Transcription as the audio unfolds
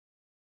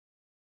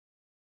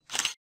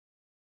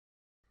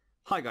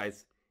Hi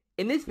guys,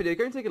 in this video we're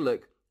going to take a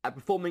look at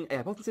performing a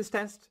hypothesis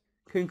test,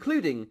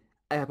 concluding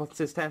a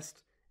hypothesis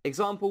test,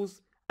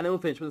 examples, and then we'll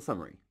finish with a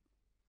summary.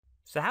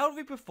 So how do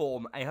we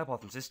perform a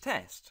hypothesis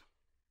test?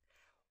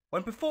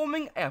 When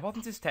performing a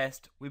hypothesis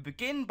test, we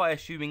begin by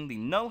assuming the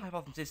null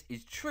hypothesis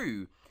is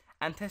true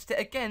and test it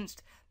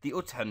against the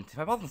alternative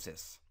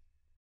hypothesis.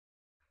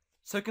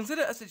 So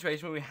consider a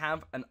situation where we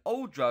have an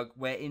old drug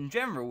where in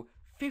general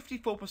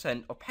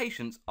 54% of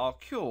patients are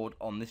cured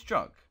on this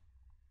drug.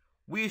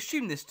 We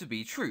assume this to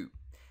be true,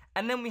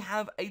 and then we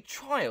have a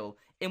trial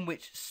in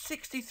which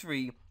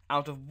 63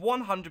 out of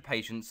 100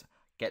 patients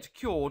get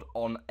cured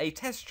on a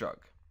test drug.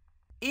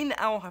 In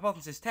our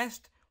hypothesis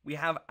test, we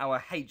have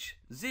our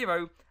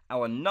H0,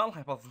 our null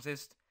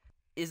hypothesis,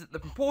 is that the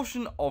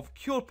proportion of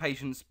cured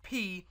patients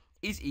P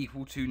is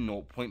equal to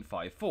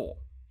 0.54.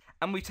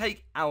 And we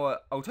take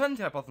our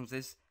alternative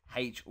hypothesis,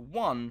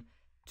 H1,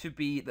 to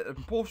be that the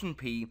proportion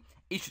P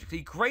is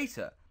strictly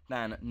greater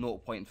than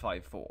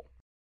 0.54.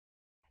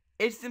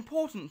 It is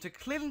important to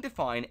clearly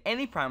define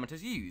any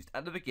parameters used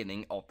at the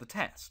beginning of the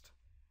test.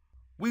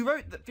 We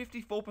wrote that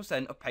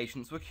 54% of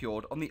patients were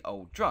cured on the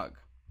old drug,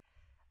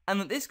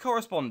 and that this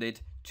corresponded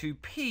to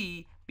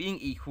P being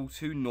equal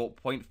to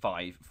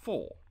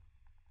 0.54.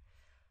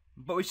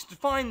 But we should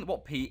define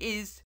what P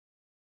is.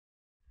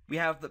 We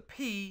have that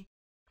P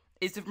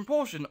is the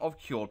proportion of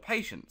cured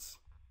patients.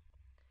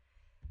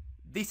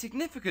 The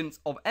significance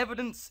of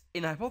evidence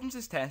in a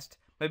hypothesis test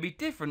may be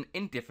different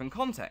in different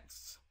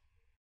contexts.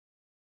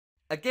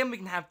 Again, we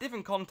can have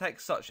different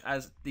contexts such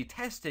as the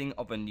testing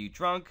of a new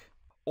drug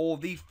or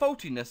the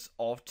faultiness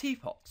of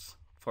teapots,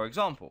 for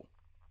example.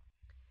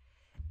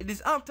 It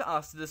is up to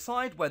us to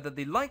decide whether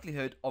the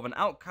likelihood of an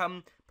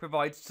outcome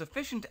provides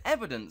sufficient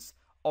evidence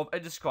of a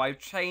described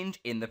change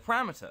in the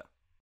parameter.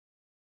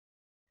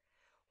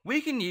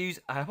 We can use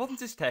a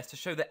hypothesis test to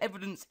show that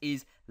evidence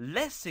is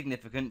less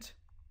significant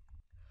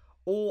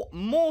or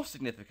more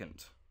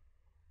significant.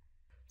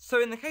 So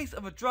in the case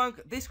of a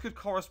drug, this could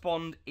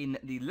correspond in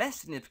the less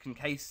significant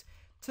case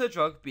to the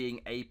drug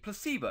being a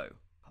placebo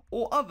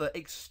or other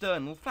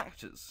external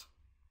factors.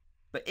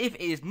 But if it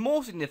is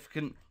more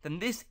significant, then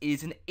this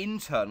is an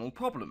internal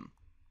problem,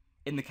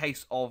 in the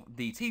case of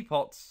the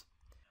teapots,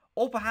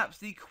 or perhaps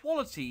the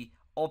quality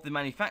of the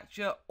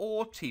manufacture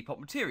or teapot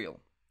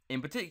material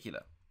in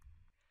particular.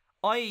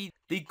 i.e.,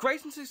 the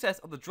greater success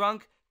of the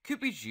drug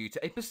could be due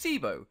to a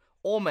placebo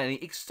or many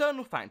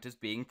external factors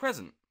being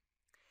present.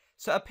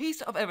 So a piece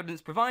of evidence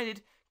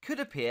provided could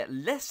appear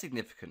less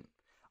significant,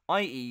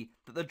 i.e.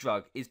 that the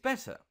drug is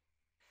better.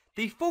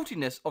 The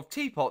faultiness of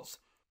teapots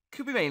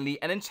could be mainly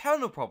an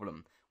internal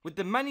problem with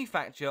the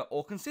manufacture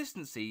or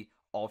consistency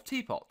of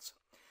teapots.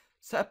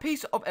 So a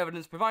piece of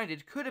evidence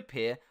provided could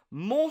appear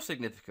more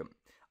significant,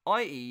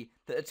 i.e.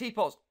 that the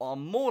teapots are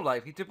more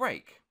likely to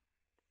break.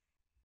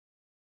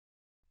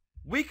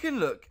 We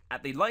can look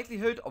at the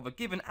likelihood of a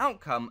given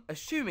outcome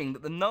assuming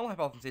that the null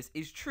hypothesis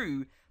is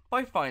true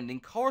by finding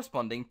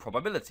corresponding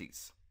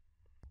probabilities.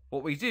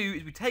 What we do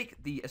is we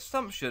take the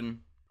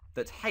assumption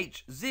that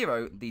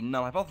H0, the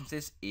null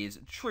hypothesis, is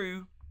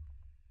true,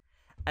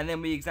 and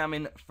then we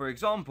examine, for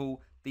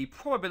example, the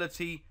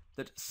probability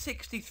that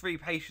 63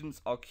 patients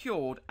are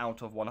cured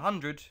out of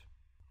 100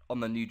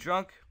 on the new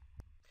drug,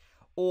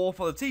 or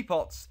for the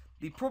teapots,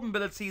 the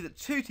probability that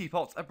 2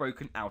 teapots are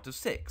broken out of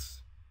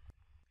 6.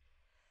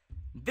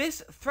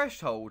 This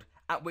threshold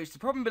at which the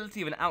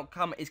probability of an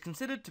outcome is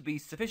considered to be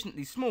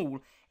sufficiently small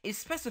is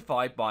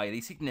specified by the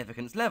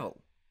significance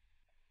level.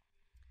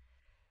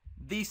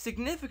 The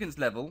significance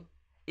level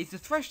is the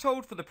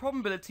threshold for the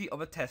probability of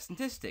a test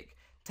statistic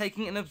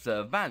taking an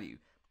observed value,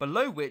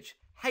 below which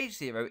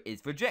H0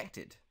 is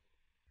rejected.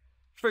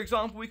 For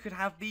example, we could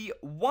have the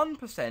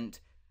 1%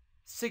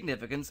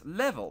 significance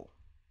level,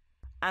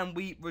 and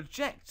we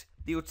reject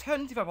the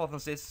alternative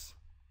hypothesis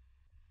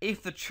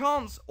if the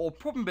chance or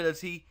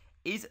probability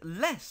is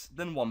less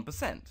than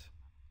 1%.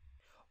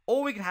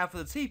 Or we can have for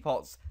the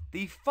teapots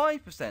the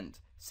 5%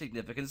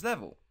 significance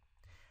level,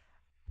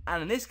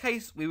 and in this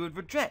case we would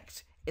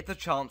reject if the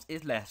chance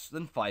is less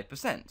than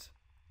 5%.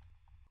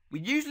 We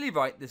usually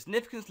write the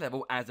significance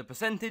level as a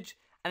percentage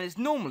and is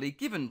normally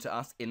given to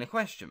us in a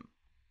question.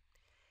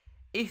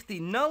 If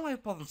the null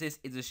hypothesis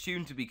is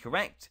assumed to be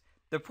correct,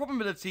 the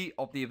probability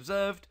of the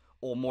observed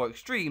or more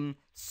extreme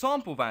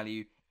sample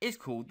value is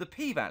called the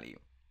p-value.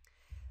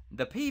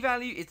 The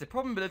p-value is the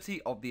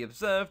probability of the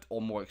observed or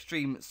more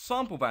extreme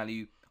sample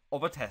value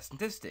of a test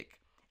statistic,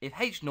 if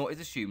H0 is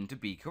assumed to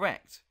be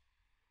correct.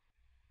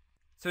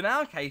 So in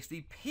our case,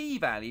 the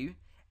p-value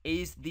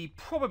is the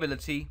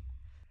probability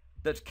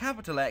that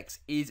capital X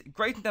is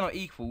greater than or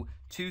equal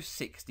to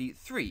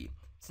 63,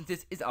 since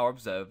this is our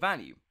observed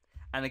value.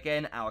 And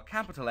again, our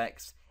capital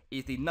X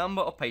is the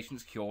number of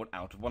patients cured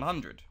out of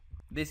 100.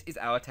 This is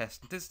our test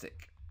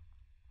statistic.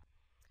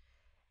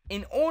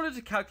 In order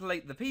to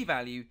calculate the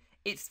p-value,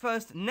 it's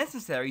first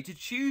necessary to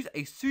choose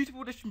a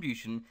suitable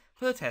distribution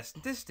for the test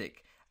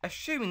statistic,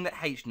 assuming that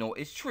H0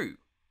 is true.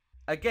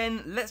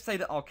 Again, let's say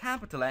that our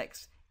capital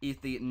X is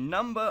the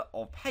number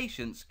of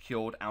patients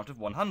cured out of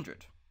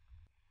 100.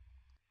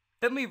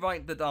 Then we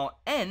write that our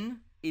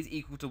n is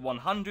equal to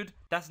 100,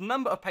 that's the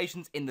number of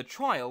patients in the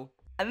trial,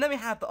 and then we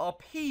have that our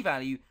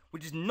p-value,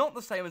 which is not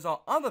the same as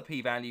our other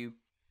p-value,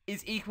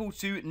 is equal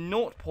to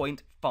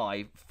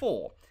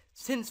 0.54,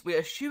 since we're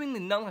assuming the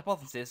null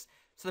hypothesis,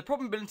 so the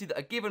probability that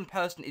a given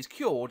person is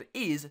cured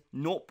is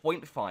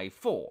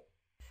 0.54.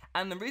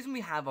 And the reason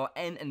we have our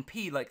n and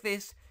p like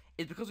this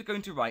is because we're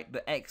going to write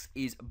that x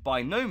is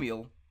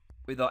binomial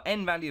with our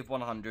n value of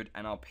 100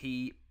 and our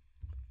p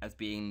as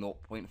being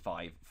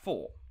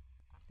 0.54.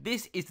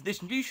 This is the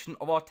distribution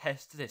of our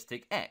test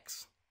statistic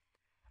x.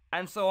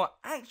 And so our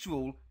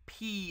actual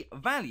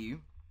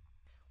p-value,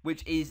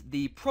 which is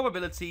the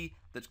probability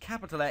that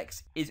capital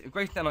X is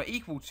greater than or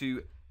equal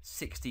to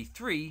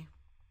 63,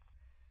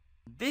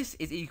 this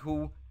is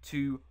equal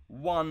to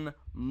 1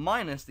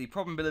 minus the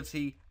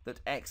probability that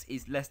x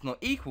is less than or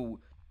equal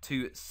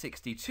to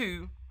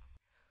 62,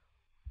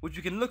 which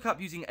we can look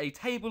up using a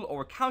table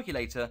or a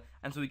calculator,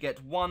 and so we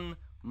get 1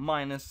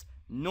 minus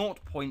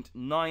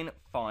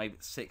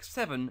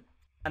 0.9567,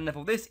 and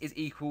therefore this is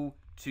equal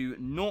to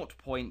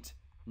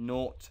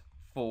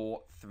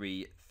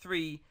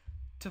 0.0433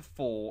 to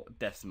 4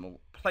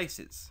 decimal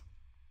places.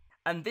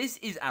 And this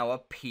is our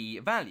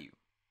p-value.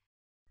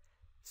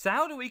 So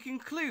how do we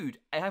conclude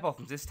a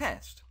hypothesis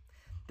test?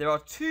 There are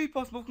two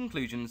possible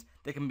conclusions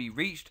that can be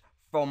reached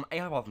from a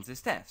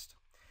hypothesis test.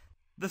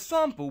 The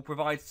sample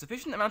provides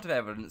sufficient amount of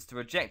evidence to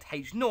reject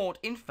H0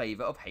 in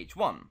favour of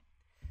H1.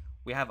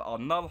 We have our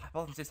null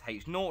hypothesis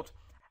H0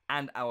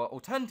 and our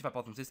alternative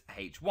hypothesis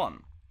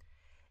H1.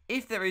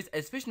 If there is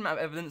a sufficient amount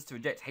of evidence to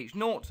reject H0,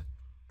 then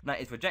that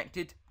is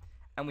rejected,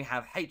 and we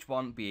have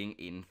H1 being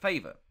in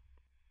favour.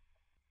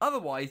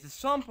 Otherwise, the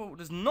sample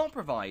does not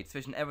provide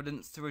sufficient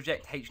evidence to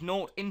reject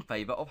H0 in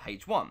favour of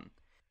H1.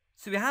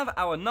 So we have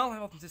our null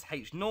hypothesis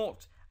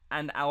H0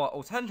 and our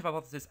alternative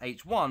hypothesis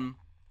H1.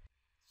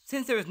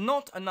 Since there is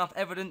not enough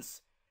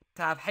evidence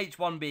to have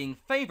H1 being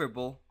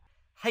favourable,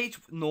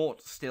 H0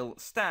 still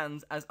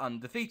stands as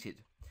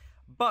undefeated.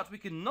 But we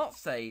cannot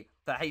say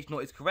that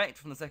H0 is correct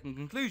from the second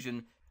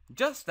conclusion,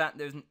 just that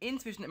there is an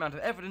insufficient amount of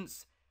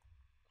evidence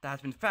that has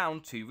been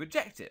found to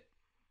reject it.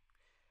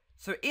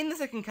 So in the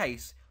second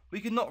case, we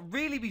could not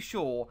really be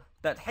sure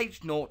that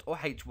H0 or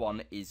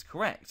H1 is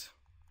correct.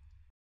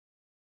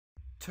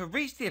 To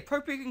reach the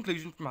appropriate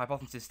conclusion from a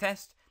hypothesis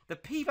test, the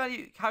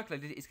p-value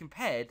calculated is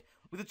compared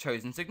with the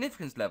chosen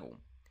significance level.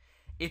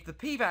 If the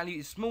p-value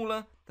is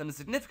smaller than the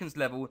significance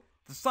level,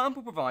 the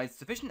sample provides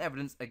sufficient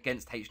evidence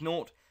against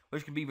H0,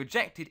 which can be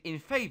rejected in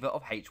favour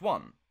of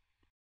H1.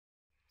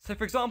 So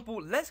for example,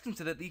 let's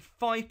consider the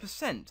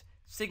 5%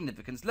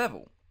 significance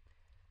level.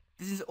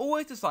 This is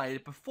always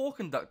decided before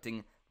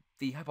conducting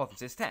the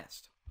hypothesis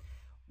test.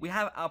 We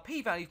have our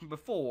p-value from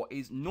before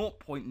is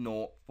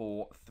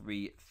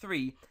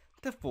 0.0433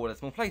 to 4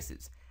 decimal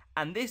places,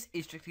 and this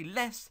is strictly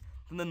less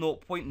than the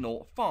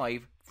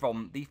 0.05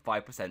 from the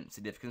 5%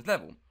 significance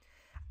level.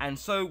 And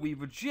so we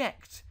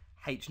reject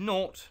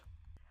H0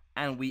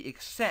 and we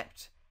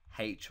accept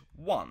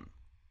H1.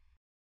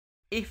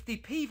 If the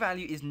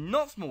p-value is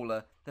not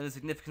smaller than the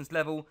significance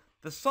level,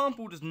 the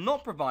sample does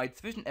not provide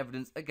sufficient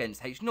evidence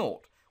against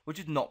H0, which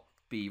would not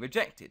be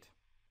rejected.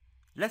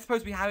 Let's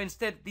suppose we have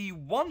instead the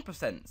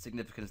 1%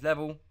 significance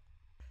level.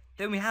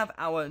 Then we have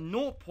our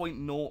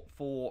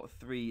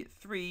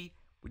 0.0433,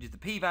 which is the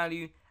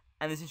p-value,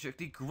 and this is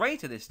strictly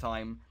greater this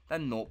time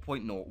than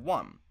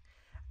 0.01.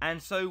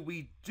 And so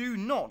we do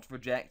not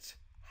reject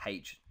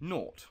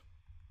H0.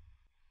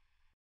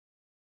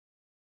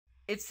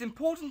 It's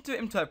important to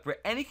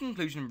interpret any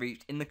conclusion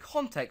reached in the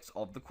context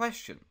of the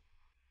question.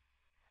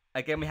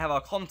 Again, we have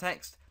our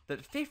context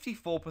that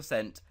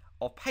 54%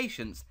 of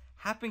patients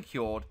have been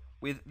cured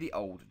with the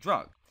old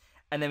drug.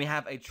 And then we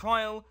have a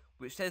trial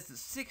which says that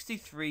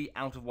 63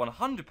 out of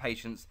 100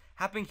 patients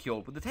have been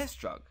cured with the test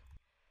drug.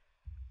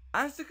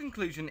 As the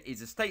conclusion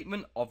is a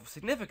statement of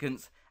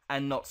significance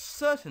and not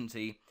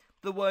certainty,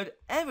 the word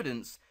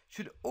evidence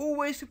should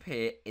always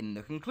appear in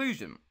the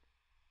conclusion.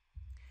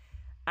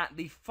 At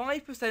the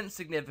 5%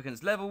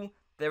 significance level,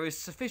 there is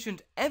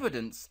sufficient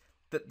evidence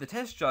that the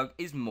test drug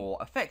is more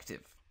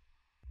effective.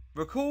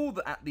 Recall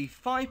that at the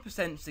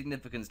 5%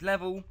 significance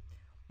level,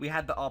 we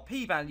had that our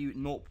p-value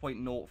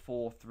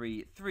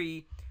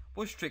 0.0433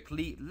 was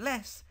strictly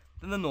less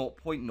than the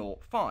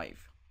 0.05,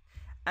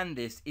 and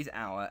this is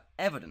our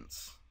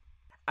evidence.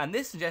 And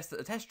this suggests that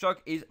the test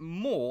drug is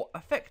more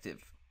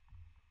effective.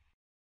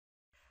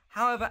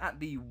 However, at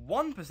the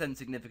 1%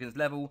 significance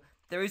level,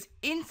 there is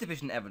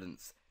insufficient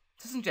evidence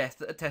to suggest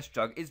that a test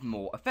drug is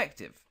more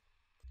effective.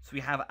 So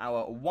we have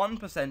our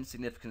 1%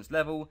 significance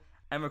level,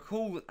 and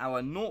recall that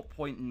our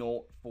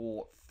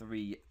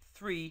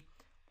 0.0433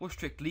 was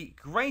strictly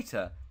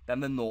greater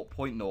than the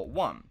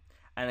 0.01.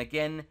 And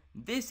again,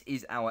 this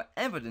is our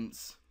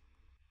evidence.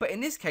 But in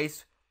this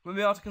case, when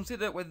we are to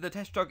consider whether the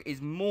test drug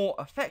is more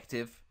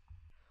effective,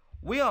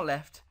 we are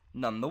left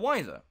none the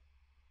wiser.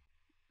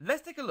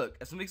 Let's take a look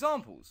at some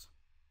examples.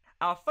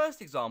 Our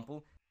first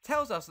example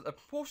tells us that the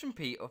proportion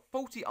P of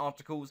faulty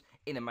articles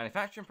in a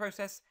manufacturing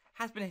process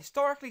has been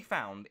historically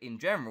found in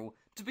general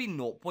to be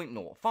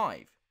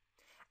 0.05.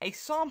 a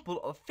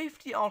sample of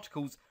 50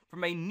 articles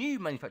from a new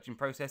manufacturing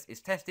process is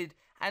tested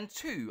and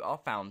 2 are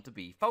found to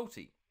be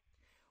faulty.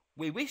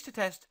 We wish to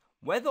test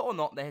whether or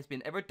not there has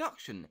been a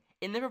reduction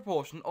in the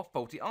proportion of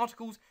faulty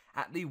articles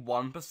at the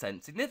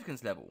 1%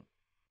 significance level.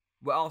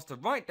 We're asked to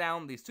write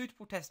down the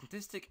suitable test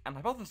statistic and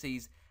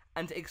hypotheses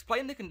and to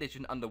explain the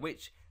condition under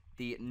which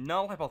the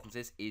null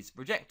hypothesis is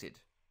rejected.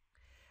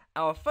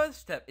 Our first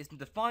step is to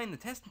define the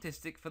test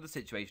statistic for the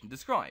situation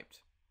described.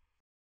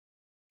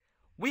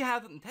 We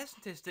have that the test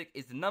statistic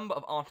is the number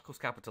of articles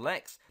capital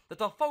X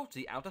that are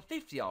faulty out of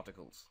 50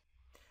 articles.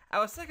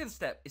 Our second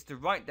step is to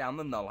write down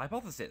the null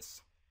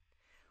hypothesis.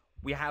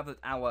 We have that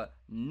our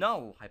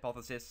null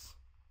hypothesis,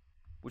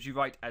 which we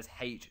write as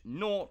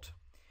H0,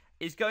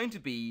 is going to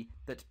be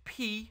that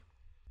P,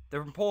 the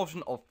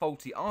proportion of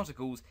faulty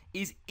articles,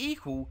 is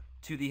equal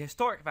to the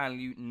historic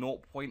value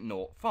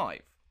 0.05.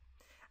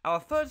 Our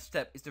third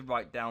step is to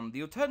write down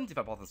the alternative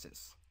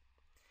hypothesis.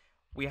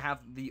 We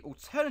have the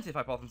alternative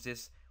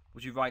hypothesis,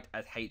 which we write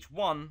as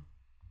H1,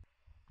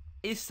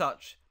 is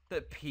such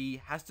that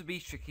P has to be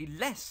strictly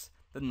less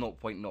than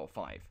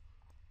 0.05.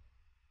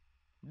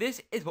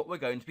 This is what we're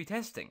going to be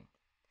testing.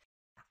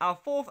 Our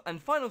fourth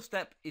and final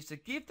step is to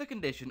give the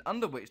condition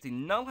under which the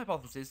null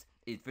hypothesis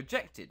is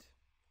rejected.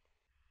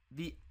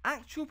 The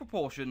actual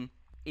proportion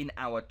in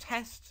our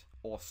test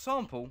or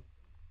sample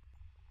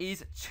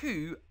is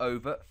 2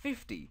 over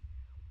 50,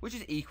 which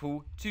is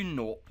equal to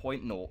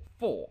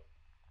 0.04.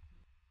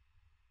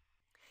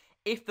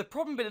 If the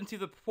probability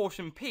of the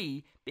proportion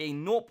P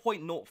being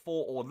 0.04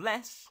 or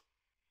less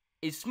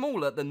is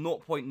smaller than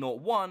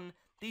 0.01,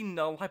 the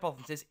null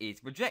hypothesis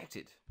is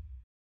rejected.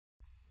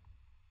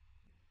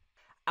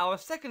 Our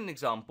second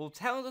example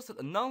tells us that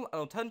the null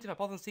and alternative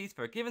hypotheses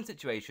for a given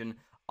situation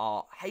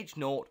are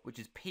H0, which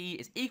is P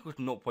is equal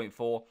to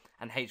 0.4,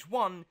 and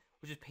H1,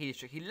 which is P is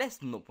strictly less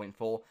than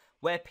 0.4,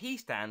 where P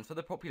stands for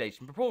the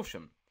population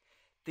proportion.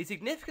 The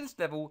significance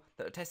level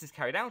that the test is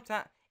carried out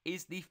at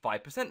is the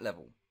 5%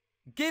 level.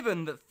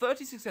 Given that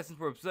 30 successes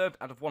were observed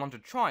out of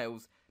 100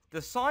 trials,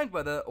 decide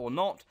whether or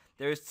not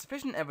there is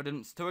sufficient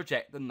evidence to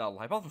reject the null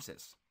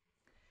hypothesis.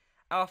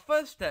 Our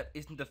first step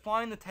is to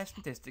define the test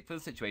statistic for the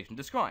situation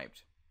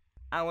described.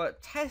 Our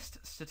test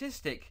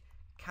statistic,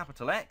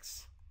 capital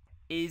X,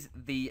 is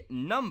the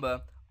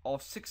number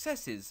of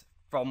successes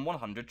from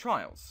 100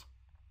 trials.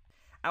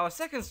 Our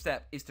second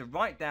step is to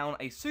write down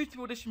a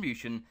suitable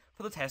distribution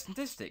for the test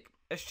statistic,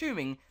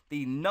 assuming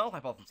the null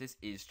hypothesis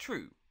is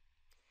true.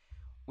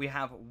 We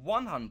have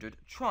 100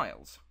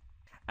 trials,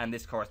 and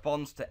this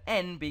corresponds to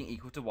n being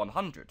equal to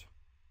 100.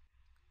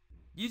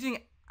 Using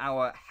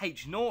our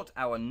H0,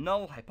 our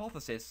null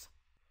hypothesis,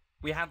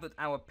 we have that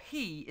our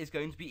P is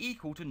going to be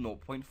equal to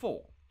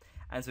 0.4,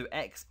 and so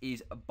X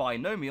is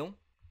binomial,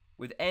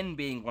 with n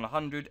being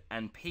 100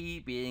 and P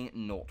being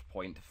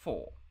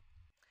 0.4.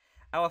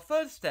 Our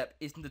third step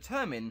is to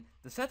determine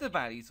the set of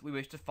values we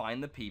wish to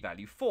find the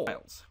p-value for.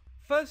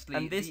 Firstly,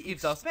 and this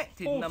gives us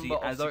expected number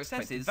as our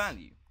expected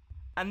value,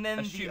 and then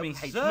assuming the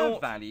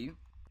H0 value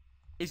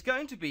is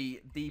going to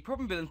be the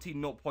probability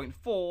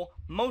 0.4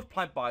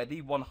 multiplied by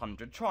the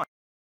 100 trials,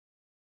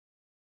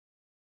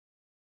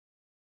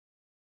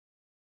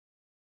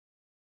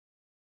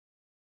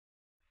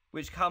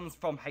 which comes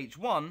from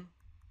H1,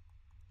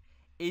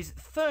 is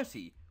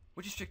 30,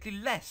 which is strictly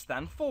less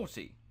than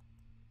 40.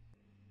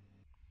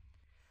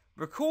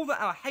 Recall that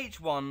our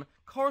H1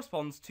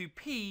 corresponds to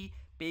P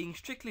being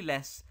strictly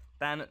less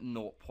than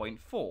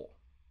 0.4.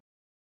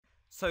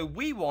 So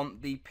we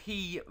want the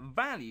P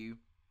value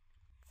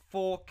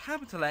for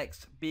capital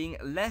X being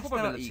less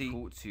than or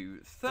equal to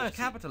 30.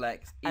 Capital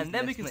X is and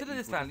then we consider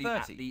this value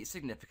at the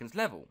significance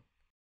level.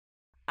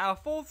 Our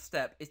fourth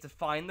step is to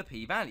find the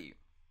P value.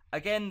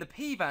 Again, the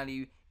P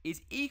value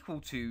is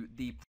equal to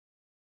the...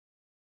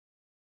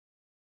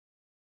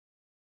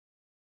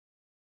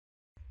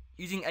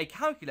 Using a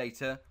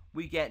calculator,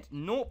 we get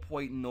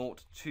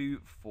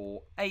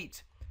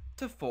 0.0248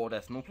 to 4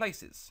 decimal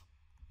places.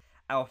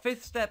 Our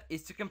fifth step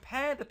is to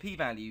compare the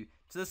p-value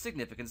to the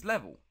significance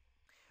level.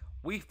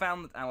 We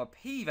found that our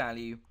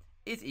p-value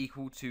is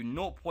equal to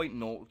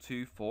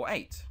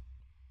 0.0248.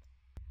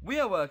 We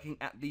are working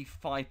at the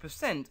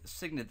 5%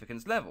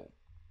 significance level.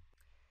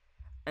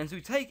 And so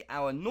we take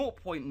our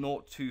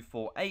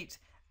 0.0248,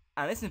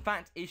 and this in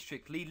fact is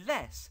strictly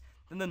less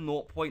than the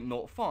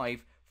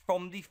 0.05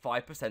 from the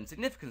 5%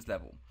 significance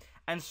level.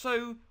 And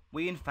so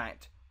we in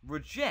fact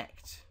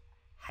reject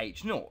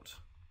H0.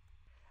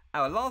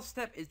 Our last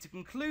step is to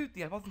conclude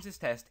the hypothesis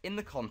test in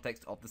the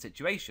context of the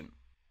situation.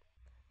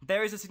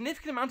 There is a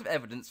significant amount of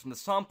evidence from the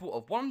sample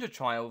of 100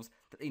 trials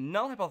that the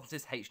null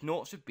hypothesis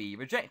H0 should be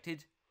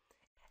rejected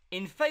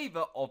in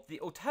favour of the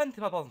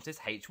alternative hypothesis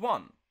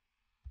H1.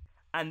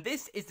 And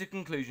this is the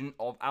conclusion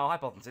of our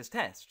hypothesis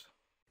test.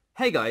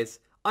 Hey guys,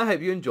 I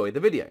hope you enjoyed the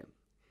video.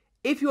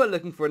 If you are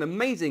looking for an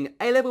amazing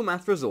A-level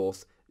maths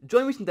resource,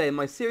 join me today in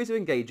my series of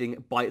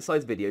engaging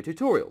bite-sized video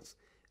tutorials.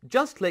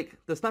 Just click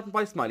the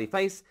SnapRevise smiley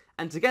face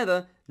and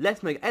together,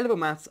 let's make A-level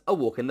maths a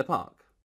walk in the park.